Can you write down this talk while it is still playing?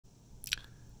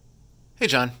Hey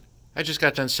John, I just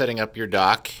got done setting up your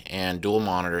dock and dual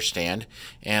monitor stand,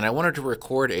 and I wanted to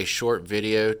record a short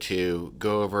video to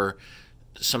go over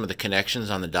some of the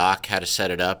connections on the dock, how to set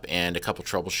it up, and a couple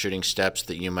troubleshooting steps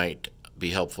that you might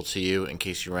be helpful to you in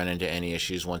case you run into any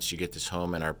issues once you get this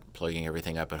home and are plugging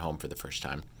everything up at home for the first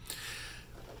time.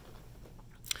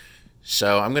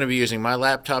 So I'm going to be using my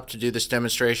laptop to do this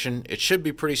demonstration. It should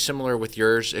be pretty similar with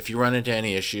yours. If you run into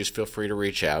any issues, feel free to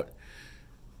reach out.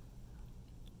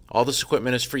 All this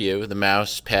equipment is for you: the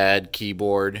mouse, pad,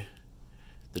 keyboard,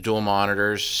 the dual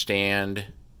monitors, stand,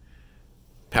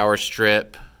 power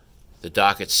strip, the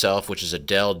dock itself, which is a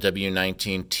Dell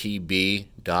WD19TB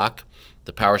dock,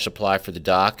 the power supply for the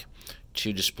dock,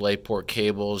 2 display port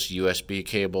cables, USB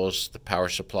cables, the power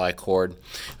supply cord.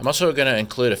 I'm also going to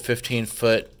include a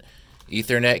 15-foot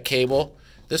Ethernet cable.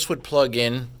 This would plug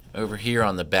in over here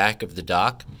on the back of the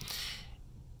dock,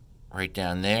 right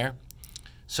down there.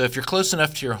 So if you're close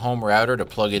enough to your home router to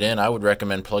plug it in, I would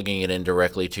recommend plugging it in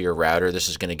directly to your router. This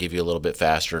is going to give you a little bit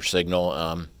faster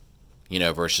signal,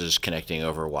 versus connecting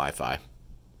over Wi-Fi.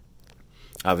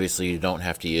 Obviously, you don't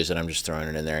have to use it. I'm just throwing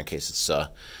it in there in case it's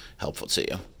helpful to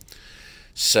you.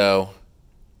 So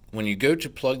when you go to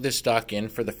plug this dock in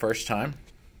for the first time,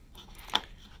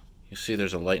 you see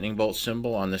there's a lightning bolt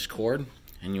symbol on this cord,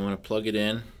 and you want to plug it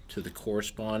in to the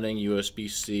corresponding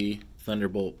USB-C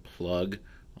Thunderbolt plug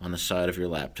on the side of your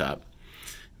laptop.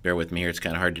 Bear with me here, it's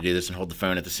kind of hard to do this and hold the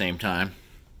phone at the same time.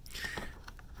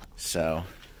 So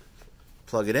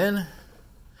plug it in,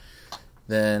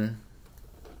 then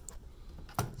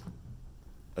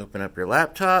open up your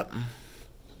laptop,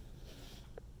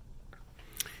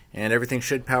 and everything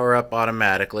should power up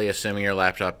automatically, assuming your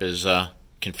laptop is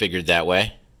configured that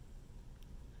way.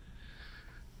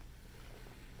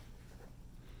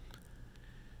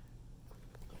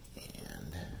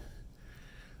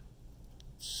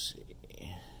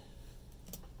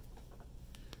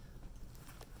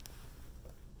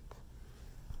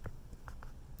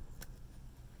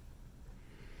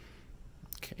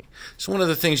 So one of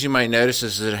the things you might notice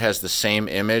is that it has the same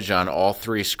image on all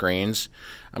 3 screens.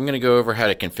 I'm going to go over how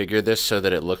to configure this so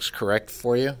that it looks correct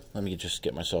for you. Let me just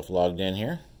get myself logged in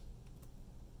here.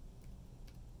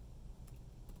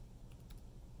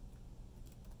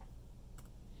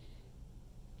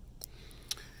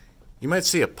 You might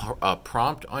see a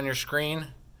prompt on your screen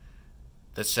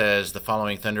that says the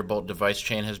following Thunderbolt device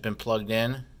chain has been plugged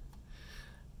in.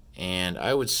 And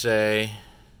I would say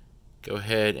go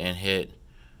ahead and hit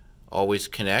Always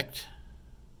Connect,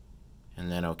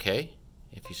 and then OK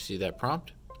if you see that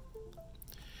prompt.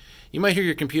 You might hear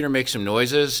your computer make some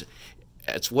noises.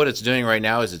 What it's doing right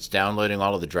now is it's downloading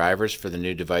all of the drivers for the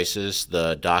new devices,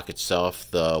 the dock itself,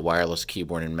 the wireless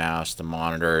keyboard and mouse, the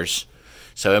monitors.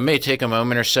 So it may take a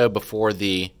moment or so before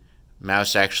the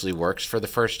mouse actually works for the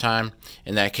first time.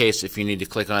 In that case, if you need to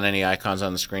click on any icons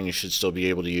on the screen, you should still be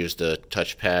able to use the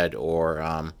touchpad,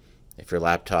 or if your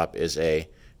laptop is a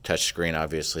touch screen,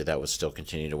 obviously that would still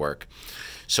continue to work.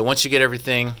 So once you get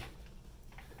everything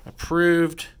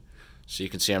approved, so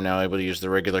you can see I'm now able to use the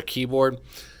regular keyboard.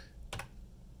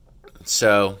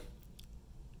 So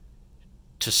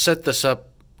to set this up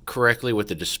correctly with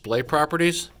the display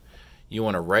properties, you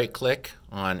want to right click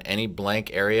on any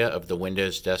blank area of the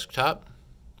Windows desktop,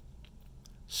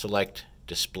 select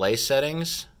Display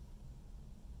Settings,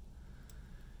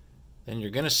 then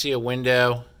you're going to see a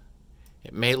window.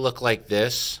 It may look like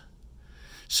this.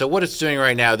 So what it's doing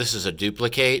right now, this is a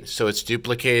duplicate, so it's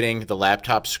duplicating the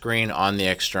laptop screen on the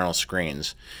external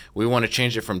screens. We want to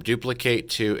change it from duplicate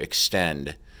to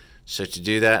extend. So to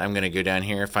do that, I'm going to go down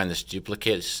here, find this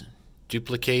duplicate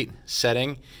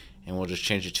setting, and we'll just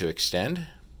change it to extend.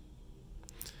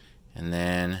 And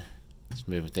then let's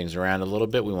move things around a little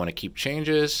bit. We want to keep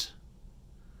changes.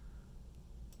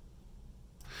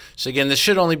 So again, this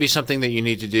should only be something that you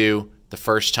need to do the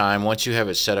first time. Once you have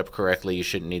it set up correctly, you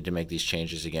shouldn't need to make these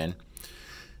changes again.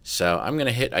 So I'm going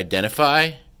to hit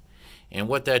identify, and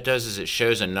what that does is it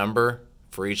shows a number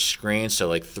for each screen, so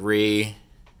like 3,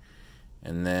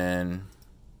 and then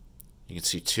you can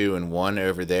see 2 and 1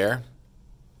 over there.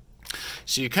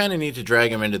 So you kind of need to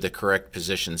drag them into the correct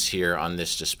positions here on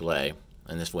this display,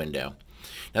 in this window.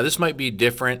 Now this might be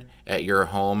different at your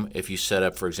home if you set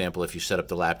up, for example, if you set up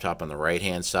the laptop on the right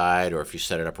hand side, or if you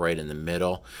set it up right in the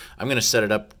middle. I'm going to set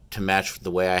it up to match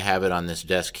the way I have it on this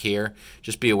desk here.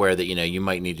 Just be aware that you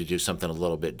might need to do something a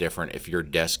little bit different if your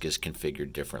desk is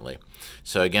configured differently.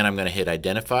 So again, I'm going to hit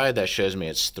identify. That shows me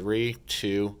it's 3,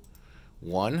 2,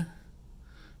 1.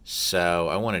 So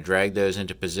I want to drag those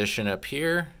into position up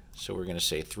here. So we're going to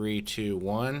say 3, 2,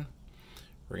 1.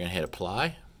 We're going to hit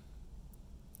apply.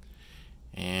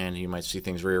 and you might see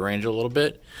things rearrange a little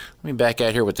bit. Let me back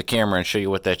out here with the camera and show you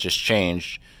what that just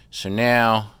changed. So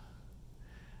now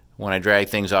when I drag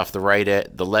things off the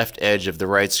left edge of the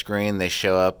right screen, they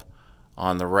show up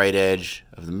on the right edge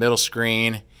of the middle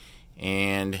screen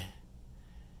and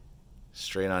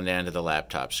straight on down to the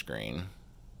laptop screen.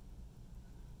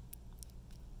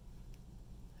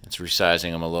 It's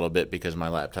resizing them a little bit because my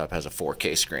laptop has a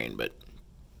 4K screen, but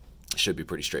it should be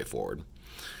pretty straightforward.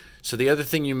 So the other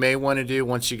thing you may want to do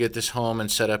once you get this home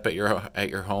and set up at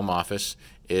your home office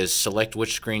is select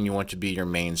which screen you want to be your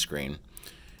main screen.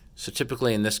 So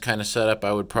typically in this kind of setup,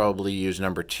 I would probably use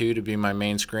number 2 to be my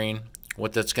main screen.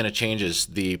 What that's going to change is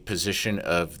the position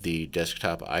of the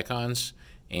desktop icons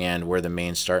and where the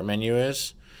main start menu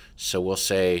is. So we'll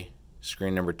say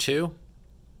screen number 2.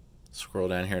 Scroll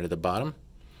down here to the bottom.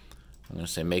 I'm going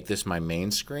to say make this my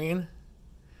main screen.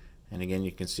 And again,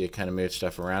 you can see it kind of moved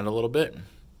stuff around a little bit.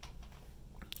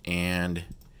 And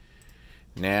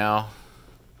now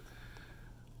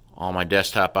all my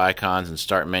desktop icons and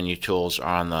start menu tools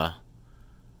are on the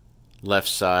left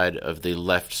side of the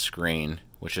left screen,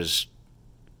 which is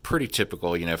pretty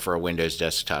typical, for a Windows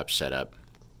desktop setup.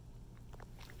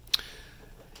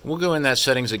 We'll go in that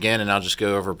settings again, and I'll just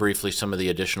go over briefly some of the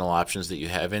additional options that you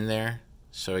have in there.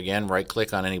 So again, right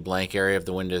click on any blank area of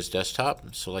the Windows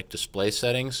desktop, select display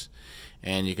settings,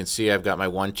 and you can see I've got my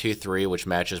 1, 2, 3, which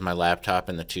matches my laptop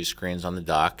and the 2 screens on the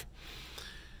dock.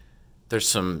 There's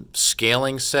some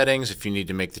scaling settings if you need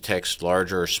to make the text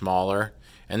larger or smaller,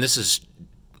 and this is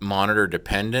monitor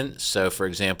dependent. So for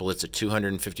example, it's at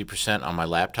 250% on my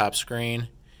laptop screen,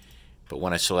 but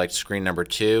when I select screen number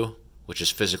 2, which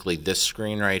is physically this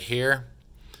screen right here,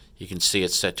 you can see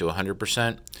it's set to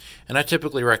 100%. And I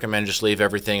typically recommend just leave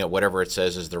everything at whatever it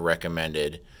says is the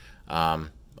recommended.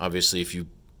 Obviously, if you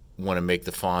want to make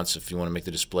the fonts, if you want to make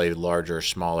the display larger or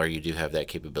smaller, you do have that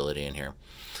capability in here.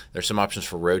 There's some options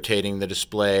for rotating the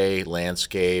display,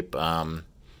 landscape,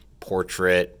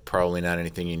 portrait. Probably not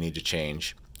anything you need to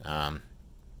change. Not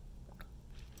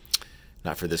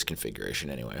for this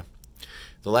configuration anyway.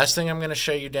 The last thing I'm going to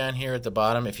show you down here at the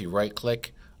bottom, if you right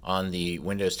click on the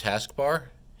Windows taskbar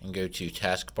and go to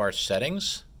taskbar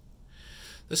settings,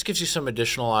 this gives you some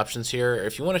additional options here.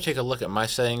 If you want to take a look at my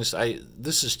settings,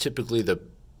 this is typically the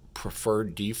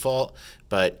preferred default,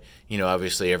 but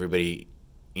obviously everybody,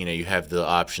 you have the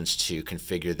options to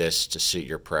configure this to suit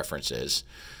your preferences.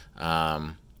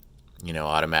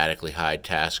 Automatically hide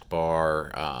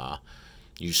taskbar,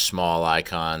 use small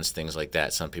icons, things like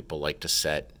that. Some people like to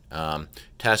set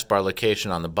taskbar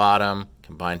location on the bottom,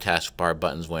 combine taskbar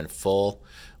buttons when full.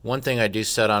 One thing I do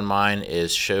set on mine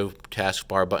is show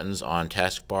taskbar buttons on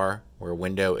taskbar where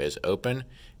window is open,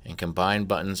 and combine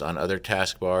buttons on other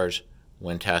taskbars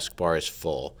when taskbar is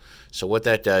full. So what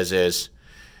that does is,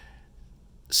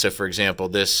 so for example,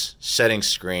 this settings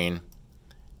screen,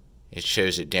 it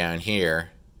shows it down here,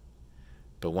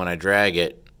 but when I drag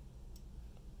it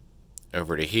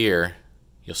over to here,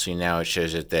 you'll see now it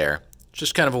shows it there. It's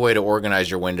just kind of a way to organize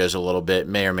your windows a little bit.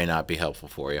 May or may not be helpful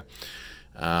for you.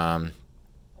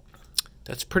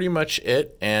 That's pretty much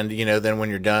it. And then when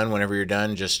you're done, whenever you're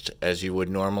done, just as you would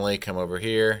normally, come over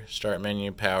here, start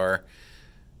menu, power,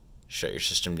 shut your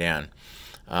system down.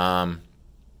 I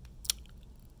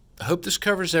hope this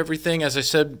covers everything. As I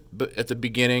said at the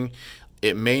beginning,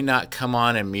 it may not come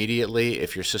on immediately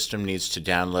if your system needs to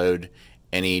download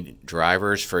any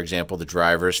drivers. For example, the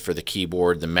drivers for the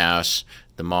keyboard, the mouse,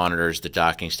 the monitors, the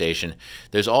docking station.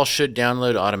 Those all should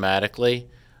download automatically.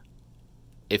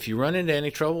 If you run into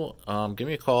any trouble, give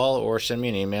me a call or send me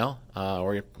an email,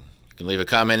 or you can leave a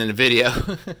comment in the video.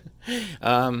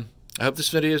 I hope this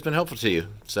video has been helpful to you.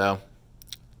 So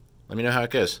let me know how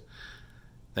it goes.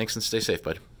 Thanks and stay safe,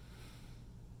 bud.